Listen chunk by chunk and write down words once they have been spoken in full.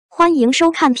欢迎收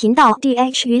看频道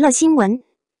D.H 娱乐新闻，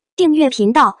订阅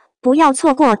频道，不要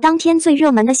错过当天最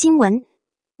热门的新闻。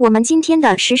我们今天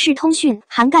的时事通讯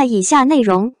涵盖以下内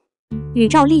容：与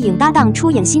赵丽颖搭档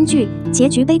出演新剧，结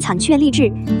局悲惨却励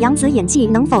志，杨紫演技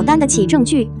能否担得起正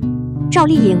剧？赵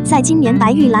丽颖在今年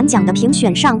白玉兰奖的评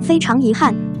选上非常遗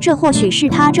憾，这或许是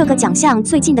她这个奖项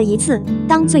最近的一次。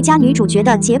当最佳女主角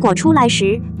的结果出来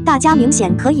时，大家明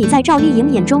显可以在赵丽颖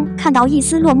眼中看到一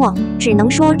丝落寞，只能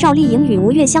说赵丽颖与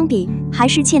吴越相比，还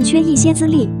是欠缺一些资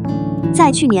历。在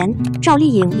去年，赵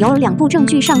丽颖有2部正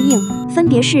剧上映，分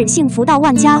别是《幸福到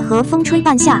万家》和《风吹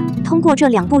半夏》。通过这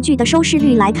2部剧的收视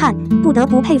率来看，不得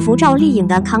不佩服赵丽颖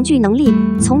的抗剧能力，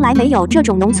从来没有这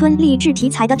种农村励志题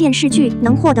材的电视剧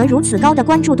能获得如此高的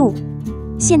关注度。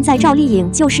现在赵丽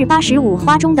颖就是85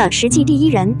花中的实际第一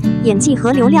人，演技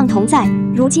和流量同在。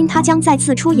如今她将再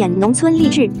次出演农村励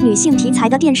志女性题材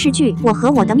的电视剧《我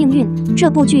和我的命运》，这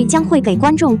部剧将会给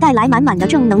观众带来满满的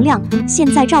正能量。现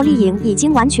在赵丽颖已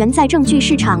经完全在正剧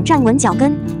市场站稳脚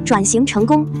跟，转型成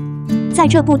功。在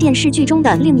这部电视剧中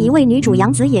的另一位女主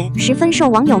杨紫也十分受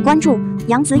网友关注。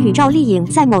杨紫与赵丽颖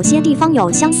在某些地方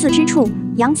有相似之处，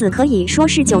杨紫可以说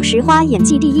是90花演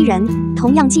技第一人，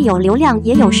同样既有流量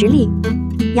也有实力。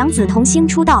杨紫童星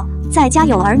出道，在《家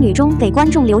有儿女》中给观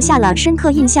众留下了深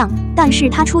刻印象，但是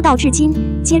她出道至今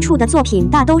接触的作品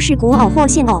大都是古偶或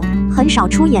现偶，很少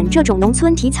出演这种农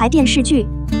村题材电视剧。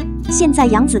现在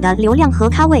杨紫的流量和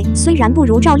咖位虽然不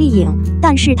如赵丽颖，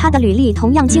但是她的履历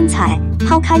同样精彩。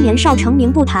抛开年少成名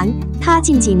不谈，她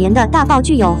近几年的大爆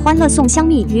剧有《欢乐颂》、《香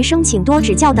蜜余生》、请多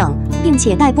指教等，并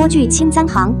且待播剧《青簪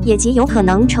行》也极有可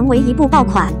能成为一部爆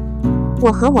款。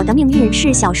我和我的命运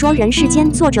是小说《人世间》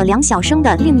作者梁晓声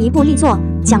的另一部力作，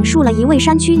讲述了一位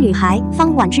山区女孩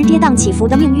方婉之跌宕起伏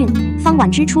的命运。方婉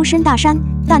之出身大山，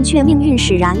但却命运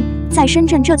使然，在深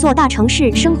圳这座大城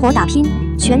市生活打拼。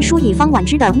全书以方婉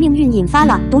之的命运引发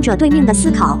了读者对命的思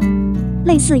考。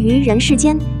类似于《人世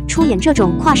间》，出演这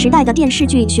种跨时代的电视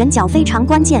剧选角非常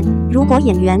关键。如果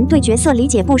演员对角色理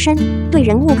解不深，对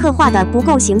人物刻画的不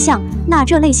够形象，那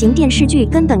这类型电视剧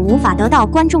根本无法得到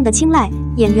观众的青睐。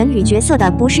演员与角色的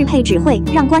不适配只会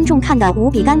让观众看得无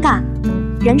比尴尬。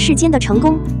人世间的成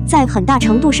功在很大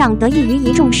程度上得益于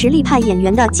一众实力派演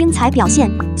员的精彩表现。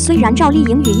虽然赵丽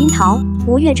颖与樱桃、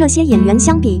吴越这些演员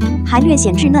相比还略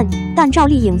显稚嫩，但赵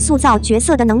丽颖塑造角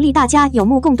色的能力大家有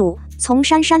目共睹。从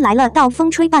姗姗来了到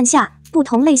风吹半夏，不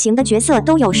同类型的角色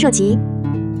都有涉及。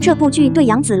这部剧对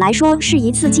杨紫来说是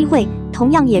一次机会，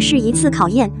同样也是一次考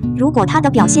验。如果她的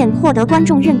表现获得观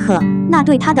众认可，那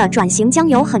对她的转型将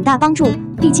有很大帮助。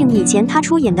毕竟以前她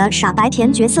出演的傻白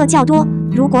甜角色较多，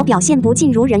如果表现不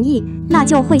尽如人意，那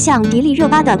就会像迪丽热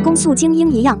巴的公诉精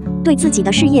英一样，对自己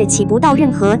的事业起不到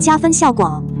任何加分效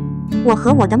果。我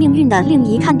和我的命运的另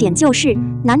一看点就是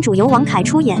男主由王凯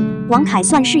出演。王凯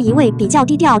算是一位比较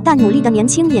低调但努力的年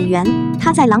轻演员，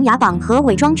他在《琅琊榜》和《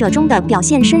伪装者》中的表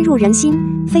现深入人心，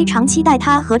非常期待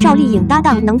他和赵丽颖搭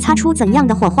档能擦出怎样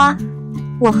的火花。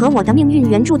我和我的命运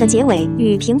原著的结尾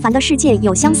与平凡的世界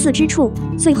有相似之处，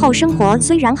最后生活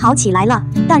虽然好起来了，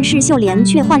但是秀莲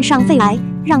却患上肺癌，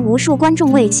让无数观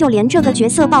众为秀莲这个角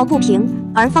色抱不平。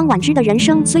而方婉之的人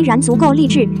生虽然足够励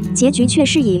志，结局却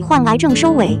是以患癌症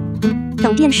收尾。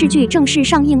等电视剧正式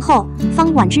上映后，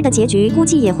方婉之的结局估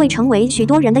计也会成为许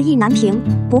多人的意难平。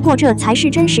不过这才是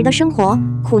真实的生活，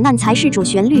苦难才是主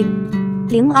旋律。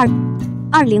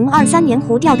2023年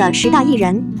胡调的10大艺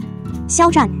人：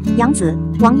肖战、杨紫、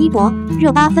王一博、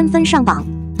热巴纷纷上榜。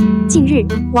近日，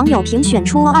网友评选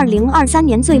出2023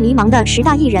年最迷茫的10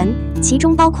大艺人，其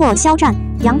中包括肖战、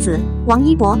杨紫、王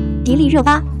一博、迪丽热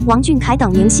巴、王俊凯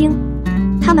等明星。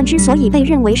他们之所以被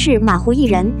认为是马虎艺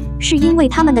人，是因为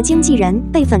他们的经纪人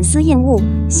被粉丝厌恶，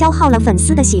消耗了粉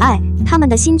丝的喜爱。他们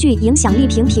的新剧影响力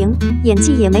平平，演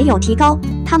技也没有提高，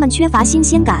他们缺乏新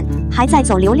鲜感，还在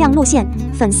走流量路线，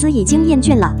粉丝已经厌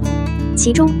倦了。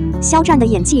其中，肖战的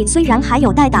演技虽然还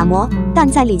有待打磨，但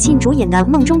在李沁主演的《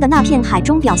梦中的那片海》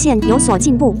中表现有所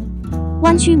进步。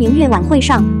湾区明月晚会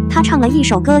上，他唱了一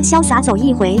首歌《潇洒走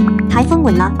一回》，台风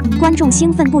稳了，观众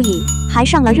兴奋不已，还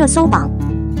上了热搜榜。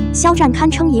肖战堪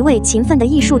称一位勤奋的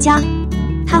艺术家，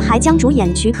他还将主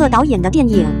演徐克导演的电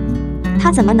影。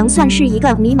他怎么能算是一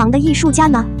个迷茫的艺术家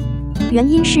呢？原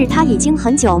因是他已经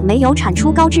很久没有产出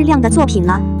高质量的作品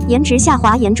了，颜值下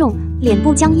滑严重，脸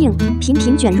部僵硬，频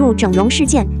频卷入整容事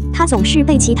件，他总是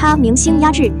被其他明星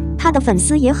压制，他的粉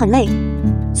丝也很累。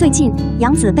最近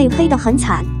杨紫被黑得很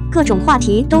惨，各种话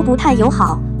题都不太友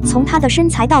好，从她的身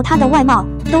材到她的外貌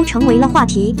都成为了话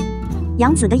题。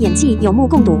杨紫的演技有目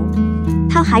共睹，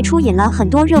她还出演了很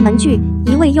多热门剧，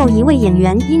一位又一位演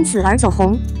员因此而走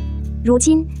红。如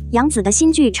今杨紫的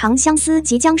新剧《长相思》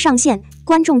即将上线，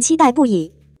观众期待不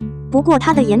已。不过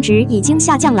她的颜值已经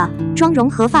下降了，妆容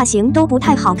和发型都不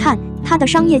太好看，她的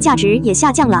商业价值也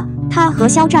下降了。她和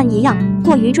肖战一样，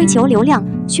过于追求流量，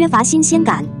缺乏新鲜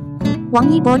感。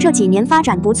王一博这几年发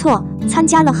展不错，参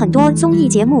加了很多综艺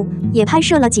节目，也拍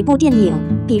摄了几部电影，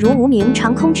比如《无名》《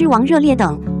长空之王》《热烈》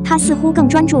等。他似乎更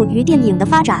专注于电影的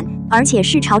发展，而且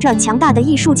是朝着强大的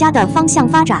艺术家的方向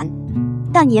发展。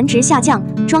但颜值下降，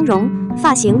妆容、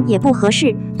发型也不合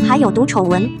适，还有毒丑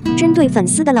闻，针对粉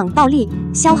丝的冷暴力，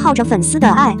消耗着粉丝的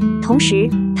爱。同时，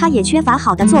他也缺乏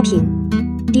好的作品。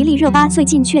迪丽热巴最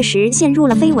近确实陷入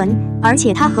了绯闻，而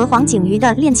且她和黄景瑜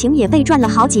的恋情也被传了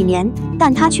好几年，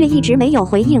但她却一直没有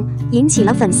回应，引起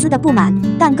了粉丝的不满。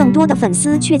但更多的粉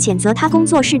丝却谴责她工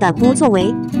作室的不作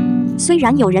为。虽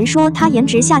然有人说她颜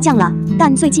值下降了，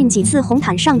但最近几次红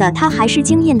毯上的她还是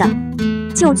惊艳的。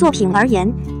就作品而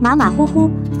言，马马虎虎，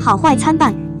好坏参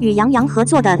半。与杨洋合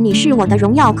作的《你是我的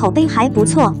荣耀》口碑还不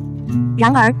错。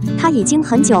然而，他已经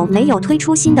很久没有推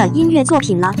出新的音乐作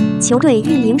品了。球队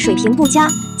运营水平不佳，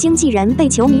经纪人被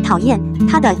球迷讨厌，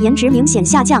他的颜值明显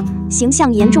下降，形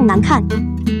象严重难看。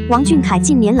王俊凯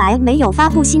近年来没有发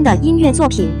布新的音乐作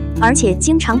品，而且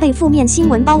经常被负面新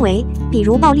闻包围，比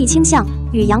如暴力倾向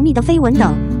与杨幂的绯闻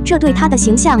等，这对他的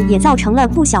形象也造成了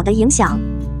不小的影响。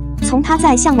从他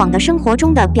在《向往的生活》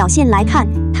中的表现来看，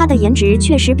他的颜值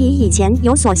确实比以前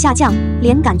有所下降，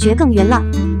脸感觉更圆了。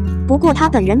不过他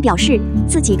本人表示，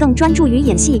自己更专注于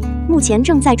演戏，目前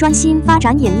正在专心发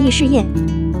展演艺事业。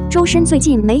周深最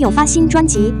近没有发新专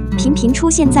辑，频频出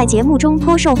现在节目中，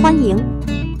颇受欢迎。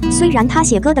虽然他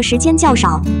写歌的时间较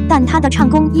少，但他的唱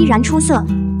功依然出色。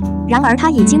然而他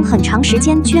已经很长时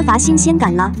间缺乏新鲜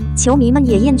感了，球迷们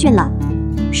也厌倦了。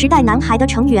时代男孩的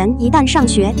成员一旦上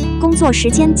学，工作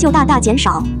时间就大大减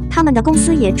少，他们的公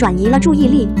司也转移了注意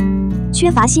力，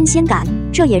缺乏新鲜感，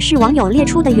这也是网友列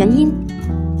出的原因。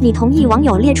你同意网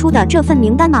友列出的这份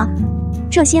名单吗？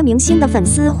这些明星的粉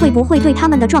丝会不会对他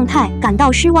们的状态感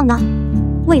到失望呢？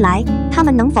未来他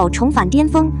们能否重返巅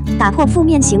峰，打破负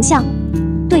面形象？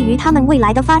对于他们未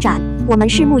来的发展，我们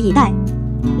拭目以待。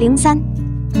03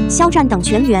肖战等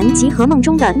全员集合《梦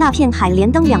中的那片海》连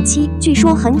登2期，据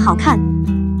说很好看。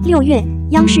6月，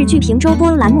央视剧评周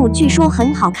播栏目据说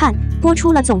很好看播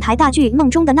出了总台大剧《梦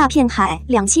中的那片海》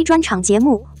2期专场节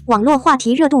目，网络话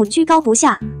题热度居高不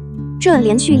下。这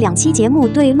连续2期节目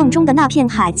对《梦中的那片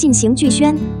海》进行剧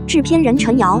宣，制片人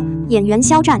陈瑶、演员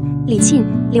肖战、李沁、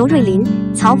刘瑞麟、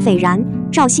曹斐然、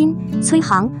赵鑫、崔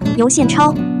航、尤宪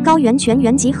超、高原全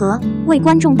员集合，为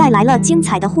观众带来了精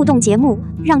彩的互动节目，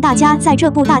让大家在这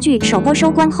部大剧首播收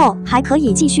官后，还可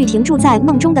以继续停驻在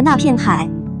梦中的那片海。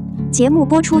节目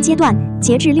播出阶段，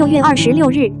截至6月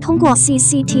26日，通过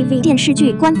CCTV 电视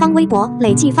剧官方微博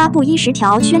累计发布10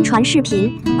条宣传视频、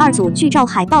2组剧照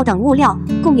海报等物料，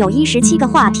共有17个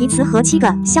话题词和7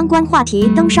个相关话题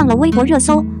登上了微博热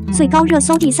搜，最高热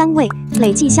搜第3位，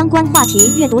累计相关话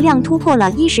题阅读量突破了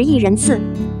10亿人次。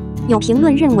有评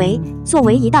论认为，作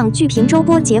为一档剧评周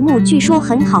播节目，据说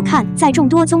很好看，在众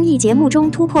多综艺节目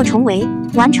中突破重围，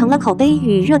完成了口碑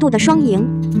与热度的双赢。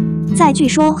在据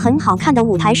说很好看的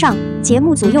舞台上，节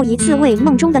目组又一次为《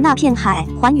梦中的那片海》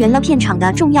还原了片场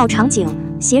的重要场景，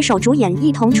携手主演一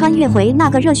同穿越回那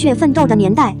个热血奋斗的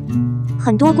年代。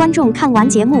很多观众看完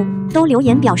节目都留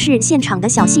言表示，现场的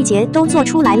小细节都做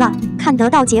出来了，看得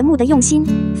到节目的用心，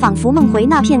仿佛梦回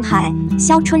那片海。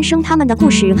肖春生他们的故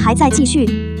事还在继续。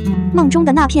《梦中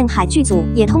的那片海》剧组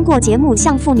也通过节目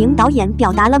向傅宁导演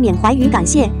表达了缅怀与感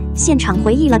谢，现场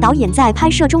回忆了导演在拍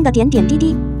摄中的点点滴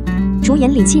滴。主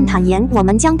演李沁坦言，我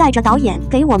们将带着导演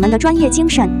给我们的专业精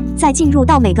神，再进入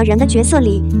到每个人的角色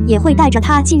里，也会带着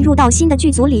他进入到新的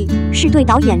剧组里，是对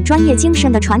导演专业精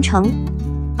神的传承。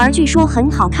而据说很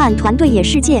好看团队也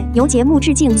世界由节目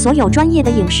致敬所有专业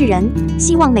的影视人，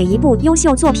希望每一部优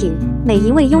秀作品，每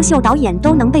一位优秀导演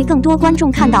都能被更多观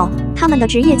众看到，他们的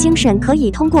职业精神可以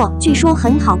通过据说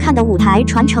很好看的舞台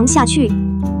传承下去。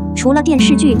除了电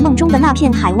视剧《梦中的那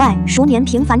片海》外，《熟年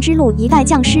平凡之路》《一代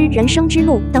将士人生之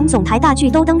路》等总台大剧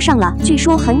都登上了据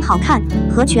说很好看，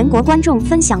和全国观众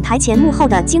分享台前幕后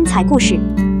的精彩故事。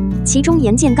其中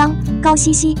严建刚、高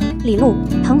希希、李路、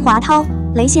滕华涛、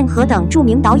雷宪和等著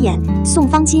名导演，宋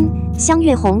方金、香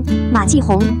月红、马继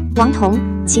红、王彤、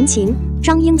秦晴、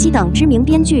张英基等知名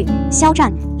编剧，肖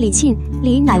战、李沁、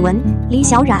李乃文、李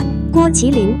小冉、郭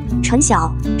麒麟、陈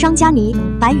晓、张嘉倪、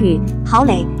白宇、郝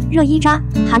蕾、热依扎、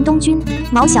韩东君、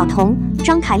毛晓彤、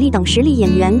张凯丽等实力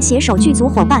演员携手剧组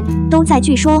伙伴，都在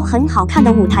据说很好看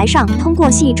的舞台上，通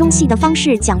过戏中戏的方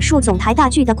式讲述总台大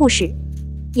剧的故事。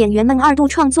演员们2度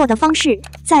创作的方式，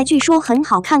在据说很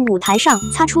好看舞台上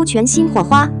擦出全新火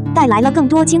花，带来了更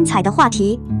多精彩的话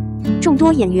题。众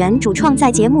多演员主创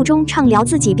在节目中畅聊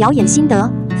自己表演心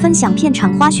得，分享片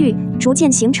场花絮，逐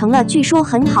渐形成了据说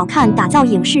很好看打造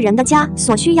影视人的家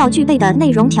所需要具备的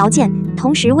内容条件，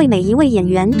同时为每一位演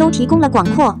员都提供了广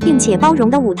阔并且包容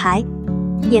的舞台。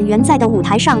演员在的舞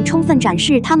台上充分展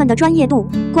示他们的专业度，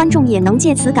观众也能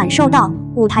借此感受到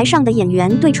舞台上的演员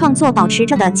对创作保持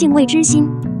着的敬畏之心。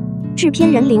制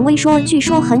片人林威说，据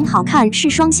说很好看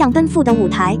是双向奔赴的舞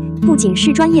台，不仅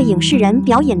是专业影视人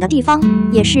表演的地方，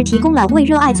也是提供了为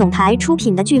热爱总台出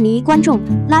品的剧迷观众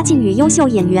拉近与优秀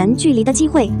演员距离的机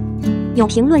会。有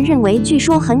评论认为，据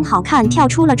说很好看跳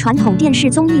出了传统电视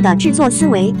综艺的制作思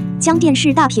维，将电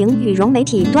视大屏与融媒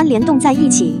体端联动在一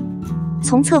起。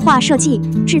从策划设计、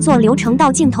制作流程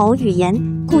到镜头语言、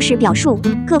故事表述，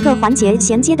各个环节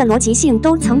衔接的逻辑性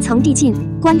都层层递进，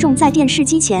观众在电视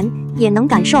机前也能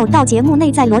感受到节目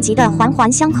内在逻辑的环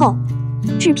环相扣。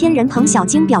制片人彭小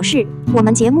晶表示，我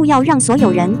们节目要让所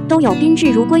有人都有宾至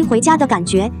如归回家的感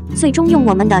觉，最终用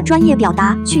我们的专业表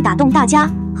达去打动大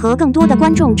家，和更多的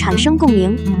观众产生共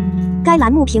鸣。该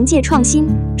栏目凭借创新、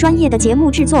专业的节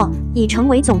目制作，已成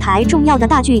为总台重要的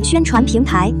大剧宣传平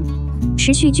台。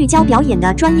持续聚焦表演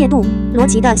的专业度、逻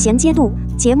辑的衔接度，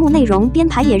节目内容编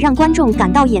排也让观众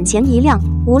感到眼前一亮。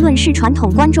无论是传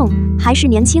统观众还是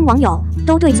年轻网友，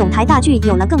都对总台大剧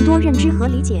有了更多认知和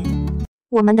理解。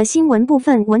我们的新闻部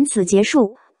分文此结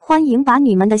束，欢迎把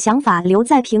你们的想法留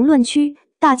在评论区，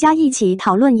大家一起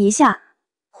讨论一下。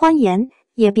欢迎，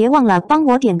也别忘了帮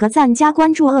我点个赞加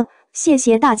关注谢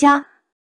谢大家。